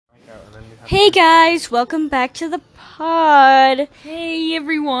Hey guys, welcome back to the pod. Hey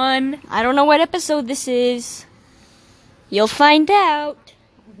everyone. I don't know what episode this is. You'll find out.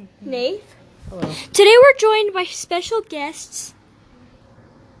 Nathe? Hello. Today we're joined by special guests.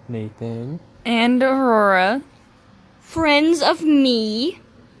 Nathan. And Aurora. Friends of me.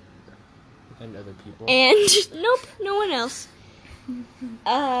 And other people. And, nope, no one else.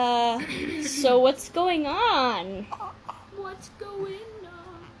 So what's going on? What's going on?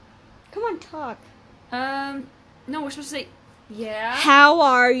 Come on, talk. No, we're supposed to say, yeah. How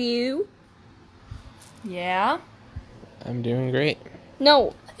are you? Yeah. I'm doing great.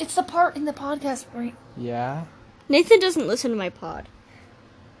 No, It's the part in the podcast, right? Yeah? Nathan doesn't listen to my pod.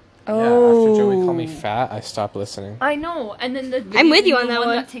 Yeah, after Joey called me fat, I stopped listening. I know, and then the I'm with you on the that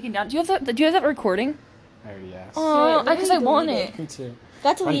one. got taken down. Do you have that recording? I already asked. Oh, Yeah, because I want deleted it. Me too.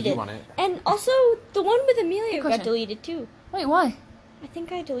 Got Why did deleted. you want it? And also, the one with Amelia Good got question. deleted too. Wait, why? I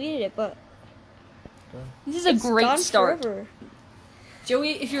think I deleted it, but This is a it's great gone start. forever.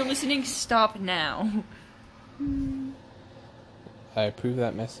 Joey, if you're listening, stop now. I approve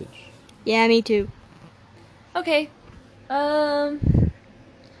that message. Yeah, me too. Okay.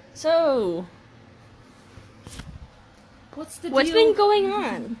 So, what's the What's deal? been going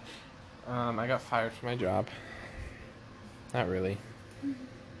on? I got fired from my job. Not really.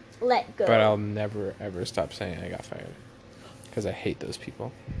 Let go. But I'll never, ever stop saying I got fired. Because I hate those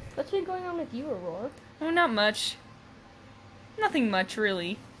people. What's been going on with you, Aurora? Oh, not much. Nothing much,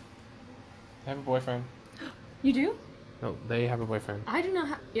 really. I have a boyfriend. You do? No, they have a boyfriend. I do not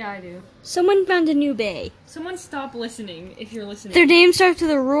have. Yeah, I do. Someone found a new bae. Someone stop listening if you're listening. Their name starts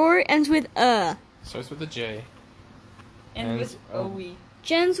with a roar, ends with Starts with a J. And with oh. OE.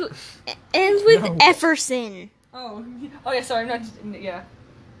 Ends with No. Efferson. Oh. Oh, yeah, sorry, I'm not. Yeah.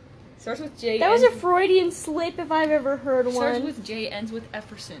 Starts with J. That was a ends- Freudian slip if I've ever heard Starts one. with J, ends with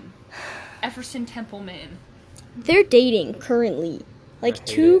Efferson. Efferson Templeman. They're dating currently. Like I hate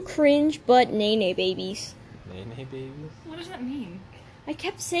two it. cringe but nene babies. Nene babies? What does that mean? I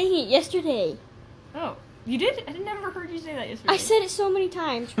kept saying it yesterday. Oh. You did? I never heard you say that yesterday. I said it so many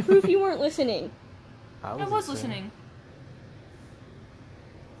times. Proof you weren't listening. I was listening.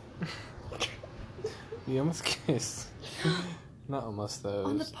 We almost kissed. Not almost, though.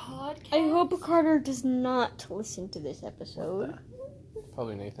 On the podcast? I hope Carter does not listen to this episode.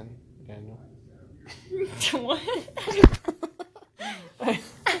 Probably Nathan. Daniel. What?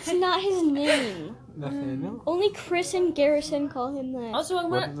 It's not his name. Nathaniel? Only Chris and Garrison call him that. Also, I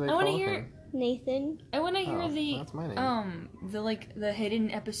What want do they to call hear. him? Nathan. I want to hear Oh, the that's my name. the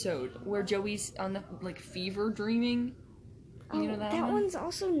hidden episode where Joey's on the fever dreaming. You know that one? one's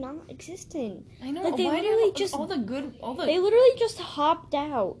also non-existent. I know. Like, they why literally do just- all the good all the They literally just hopped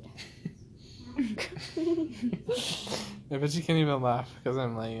out. I bet you can't even laugh because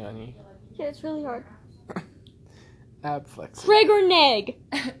I'm laying on you. Yeah, it's really hard. Ab flexing. Craig or Neg?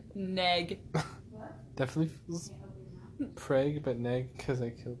 neg. Definitely feels preg, but neg because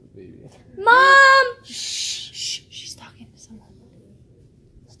I killed the baby. Mom! Shh, she's talking to someone.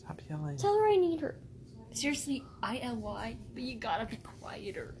 Stop yelling. Tell her I need her. Seriously, ILY, but you gotta be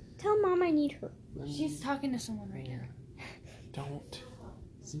quieter. Tell Mom I need her. She's talking to someone right now. Don't.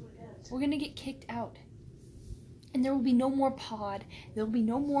 We're gonna get kicked out. And there will be no more pod. There will be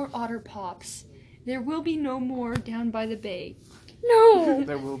no more otter pops. There will be no more down by the bay. No!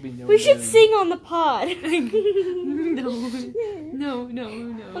 There will be no. We should moon. sing on the pod. No.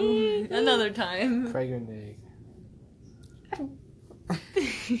 Another time. Preg or neg.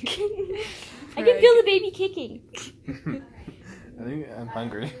 I can feel the baby kicking. I think I'm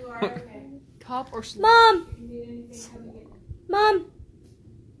hungry. Top or slop? Mom! Mom!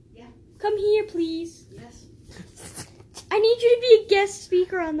 Yeah. Come here, please. Yes. I need you to be a guest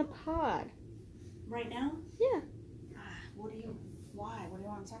speaker on the pod. Right now? Yeah. Why? What do you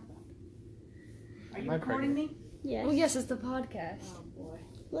want to talk about? Are you Am I recording me? Yes. Oh yes, it's the podcast. Oh boy.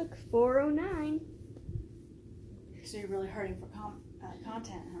 Look, 409. So you're really hurting for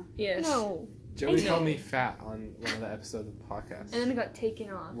content, huh? Yes. No. Joey I called know. me fat on one of the episodes of the podcast. And then it got taken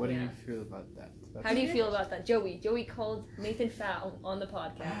off. What do yeah. you feel about that? How do you feel about that, Joey? Joey called Nathan fat on the Oh,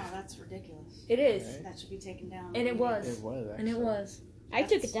 podcast. that's ridiculous. It is, Right. That should be taken down. and it was, It was actually. and it was. I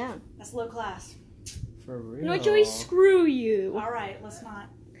took it down. That's low class. For real. You know what, Joey? Screw you. All right, let's not.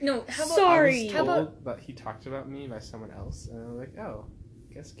 No, how about Sorry. I How was about- told that he talked about me by someone else, and I was like, oh,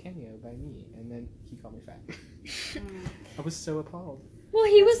 guess cameo by me, and then he called me fat. Mm. I was so appalled. Well,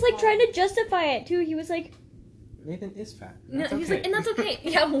 he was like trying to justify it too. He was like, Nathan is fat. No, That's he's okay. like, and that's okay.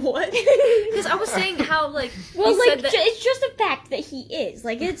 Yeah, what? Because I was saying how like Well, he like said that. it's just a fact that he is.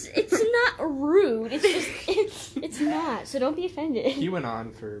 Like it's not rude. It's just it's not. So don't be offended. He went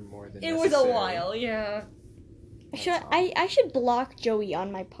on for more than It was a necessary. while, yeah. I should block Joey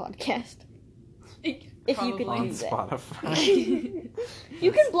on my podcast. If you could On do that. Spotify.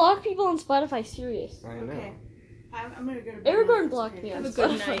 You can block people on Spotify, serious. I know. Okay. I'm gonna go to bed. Aragorn now. blocked me Have on a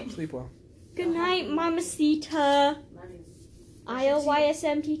good Spotify. night. Sleep well. Good night, Mamacita. Love you.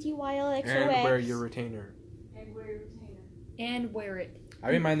 ILYSMTTYLXOX. And wear your retainer. And wear your retainer. And wear it. I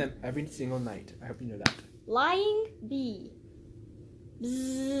remind them every single night. I hope you know that. Lying bee.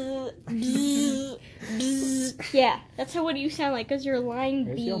 Bzz, bzz, bzz. Yeah, that's how what you sound like, because you're a lying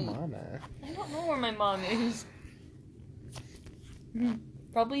Where's bee. your mama? I don't know where my mom is.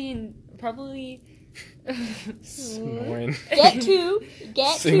 Probably. Snoring. Get to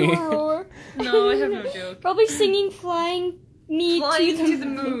Singing. Auror. No, I have no joke. Probably singing "Flying Me Flying to the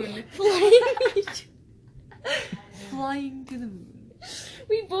moon. Flying me to... Flying to the moon.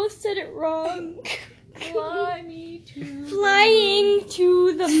 We both said it wrong. Fly me to Flying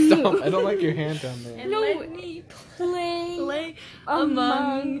to the moon. Stop! I don't like your hand down there. and No, let me Play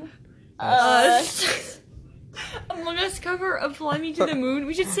among us. Among Us cover of Fly Me to the Moon.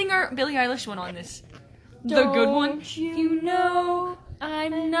 We should sing our Billie Eilish one on this. The good one. Don't You know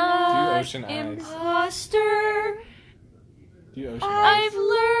I'm Do not Ocean Eyes. imposter. Do Ocean I've Eyes.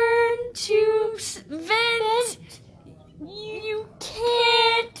 learned to vent. You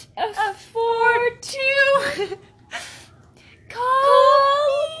can't afford to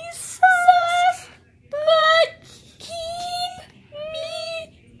call me sus, but keep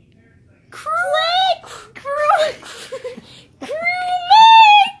me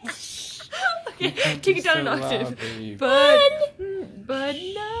okay, take it down an octave. But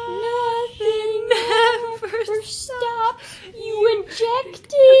nothing ever stops you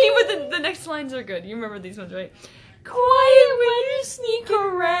injecting. Okay, but the next lines are good. You remember these ones, right? Quiet when you sneak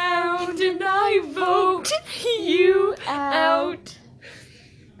around and I vote you out.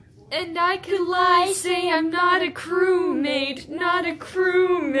 And I could lie, say I'm not a crewmate, not a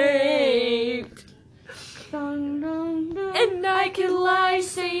crewmate. And I could lie,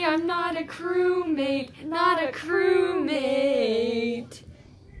 say I'm not a crewmate, not a crewmate.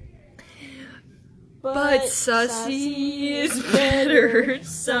 But sussy is better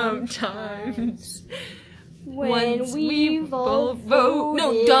sometimes. When we've all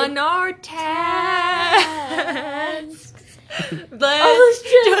done our tasks. Let's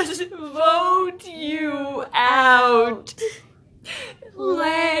Oh, just vote you out.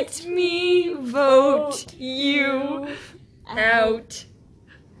 Let me vote you out.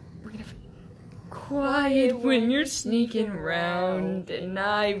 We're gonna quiet when you're sneaking around, and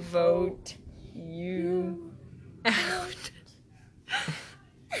I vote you out.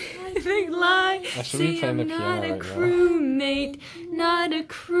 I think lie. I should be Say playing the I'm not piano a right now. crewmate, not a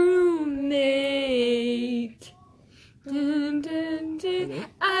crewmate. Dun, dun, dun.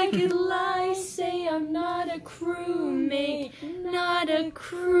 I could lie, say I'm not a crewmate, not a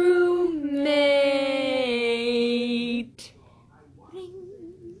crewmate.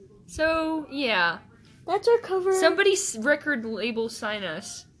 So, yeah. That's our cover. Somebody record label sign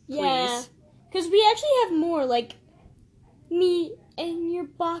us, please. Yeah. Because we actually have more, like, me and your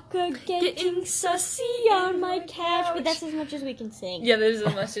baka getting sussy on my couch. But that's as much as we can sing. Yeah, there's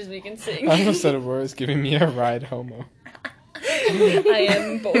as much as we can sing. I almost said a word. It's giving me a ride homo. I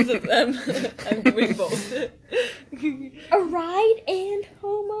am both of them. I'm doing both. A ride and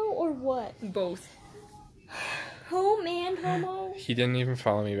homo or what? Both. Home and homo? He didn't even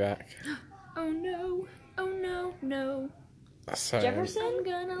follow me back. Oh no. Oh no, no. Sorry. Jefferson? I'm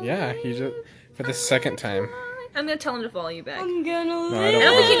gonna Yeah, he just for the second time. I'm gonna tell him to follow you back. I'm gonna live. I I don't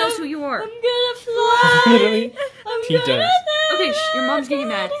don't think he know. knows who you are. I'm gonna fly. Literally, I'm he gonna does. Okay, your mom's getting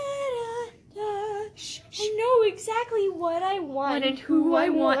mad. I know exactly what I want And who I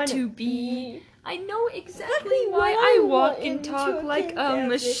want to be. I know exactly why I walk and talk like a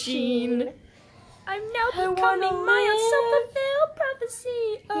machine. I'm now becoming my own self-fulfilled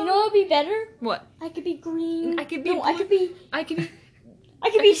prophecy. You know what would be better? What? I could be green. I could be No, I blue. could be. I could be. I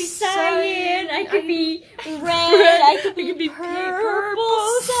could be cyan. I could be red. I could be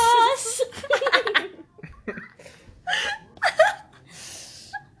purple sus.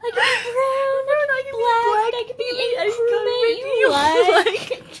 I could be brown. I could be black. I could be a crewmate you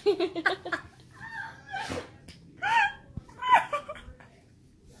like.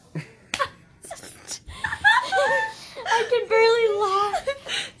 I can barely laugh.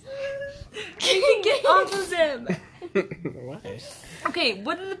 You can get off of them. Why? Okay, Okay,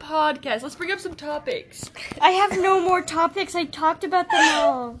 what are the podcasts? Let's bring up some topics. I have no more topics. I talked about them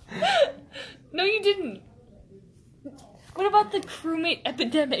all. No, you didn't. What about the crewmate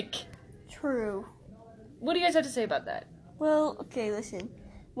epidemic? True. What do you guys have to say about that? Well, okay, listen.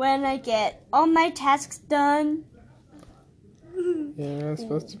 When I get all my tasks done. Yeah, I'm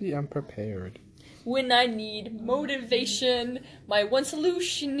supposed to be unprepared. When I need motivation, my one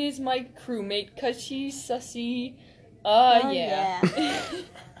solution is my crewmate, 'cause she's sussy. Yeah.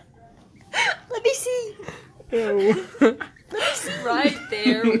 Let me see. Ew. Right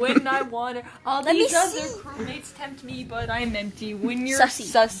there, when I want her. All Let me these other see. crewmates tempt me, but I'm empty. When you're Sussy.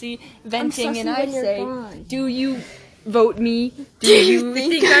 sussy, venting, sussy and I when you're say, gone. do you vote me? Do you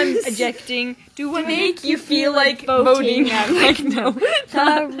think I'm ejecting? Do I make you feel like voting? I'm like, no.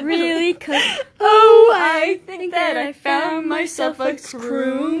 Not really, 'cause Oh, I think that I found myself a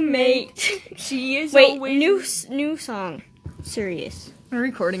crewmate. She is wait, always... new song. Serious. Are we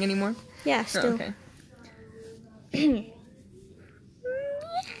recording anymore? Yeah, Oh, still. okay.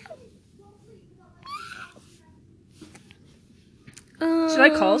 Should I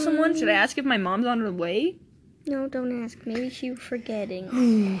call someone? Should I ask if my mom's on her way? No, don't ask. Maybe she's forgetting.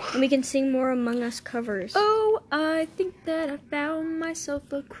 And we can sing more Among Us covers. Oh, I think that I found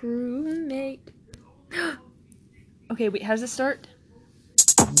myself a crewmate. Okay, wait, how does this start?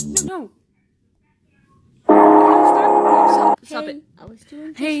 No. Stop it. I was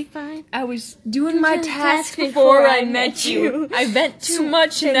doing Hey, fine. I was doing my Doing task tasks before I met you. I vent too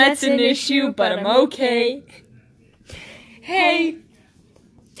much and that's an issue, but I'm okay. Hey,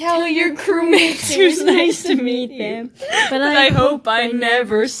 tell your crewmates it was nice to meet them, but I hope I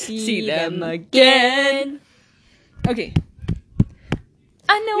never see them again. Okay.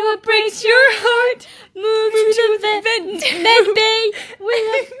 I know it breaks your heart. Move to the med bay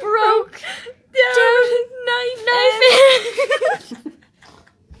with a broke down knife.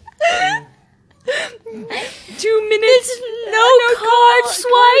 2 minutes, no card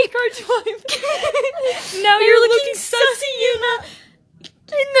swipe. Now you're looking sussy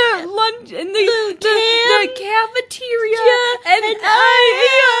in the lunch in the cafeteria, and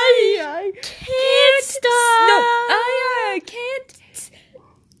I can't stop. No, I can't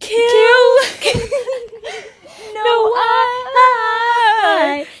kill. No,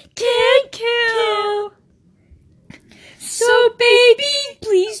 I can't kill. So baby,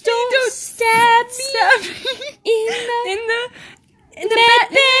 please don't stab me in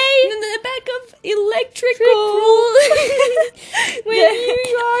the back of electrical when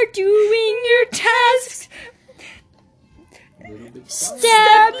you are doing your tasks.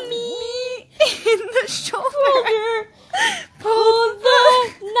 Stab me in the shoulder. Pull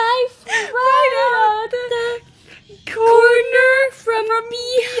the knife right out the corner from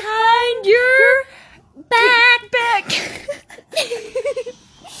behind your back.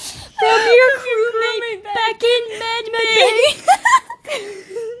 From your crewmate back in med bay.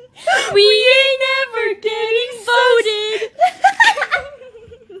 We ain't ever getting voted.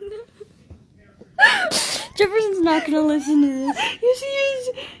 Jefferson's not gonna listen to this. Yes, he is.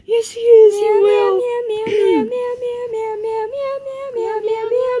 Yes, he is. He will. We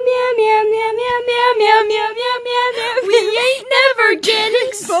ain't never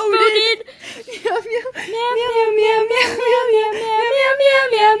getting voted.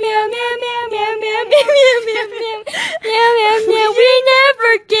 We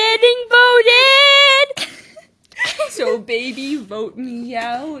never getting voted. So baby, vote me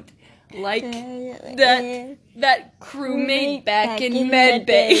out. Like that crewmate back in med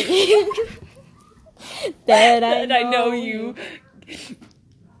bay. That I know you.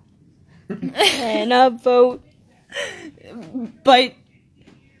 And a vote. But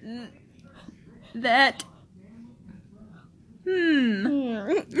that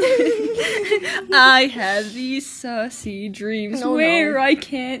I have these sussy dreams where I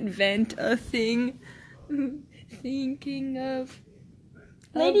can't vent a thing. Thinking of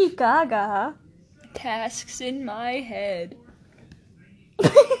Lady Gaga. tasks in my head.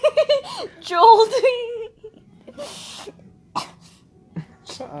 Jolting.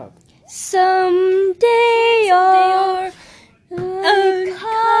 Shut up. Someday you're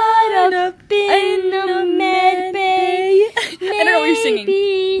caught up in a med bay. I don't know what you're singing.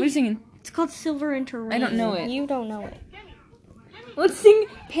 What are you singing? It's called Silver Into Rain. I don't know it. You don't know it. Let's sing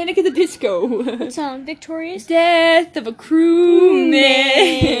Panic at the Disco. What song? Victorious? Death of a crewmate.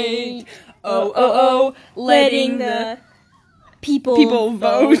 Oh, oh, oh. Letting the people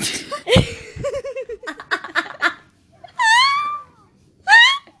vote.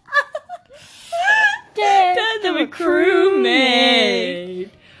 Death of a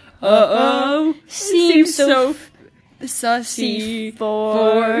crewmate. Uh-oh. Seems so sussy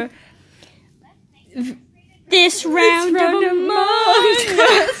for this round among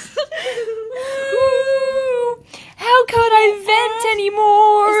us. How could I vent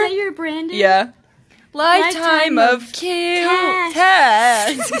anymore? Is that your Brandon? Yeah. Lifetime of kill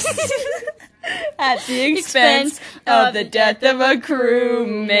tasks at the expense of the death of a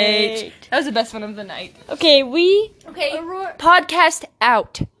crewmate. That was the best one of the night. Okay, Okay, podcast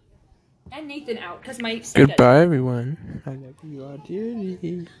out. And Nathan out, because my Goodbye, everyone. I love you all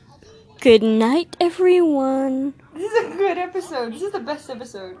dearly. Good night, everyone. This is a good episode. This is the best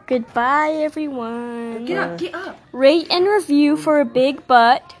episode. Goodbye, everyone. Get up, get up. Rate and review for a big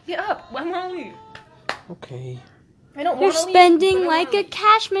butt. Get up. I want to leave. Okay. I don't You're want to leave. spending like a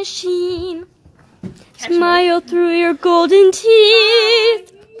cash machine. Smile through your golden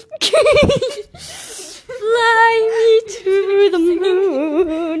teeth. Fly me to the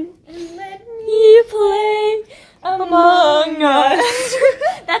moon. You play among us.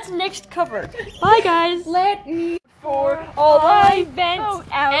 That's next cover. Bye, guys. Let me for all I vent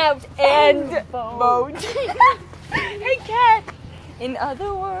out and vote. Hey, cat. In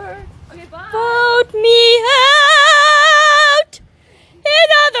other words. Okay, bye. Vote me out. In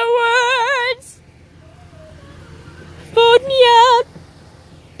other words, vote me out.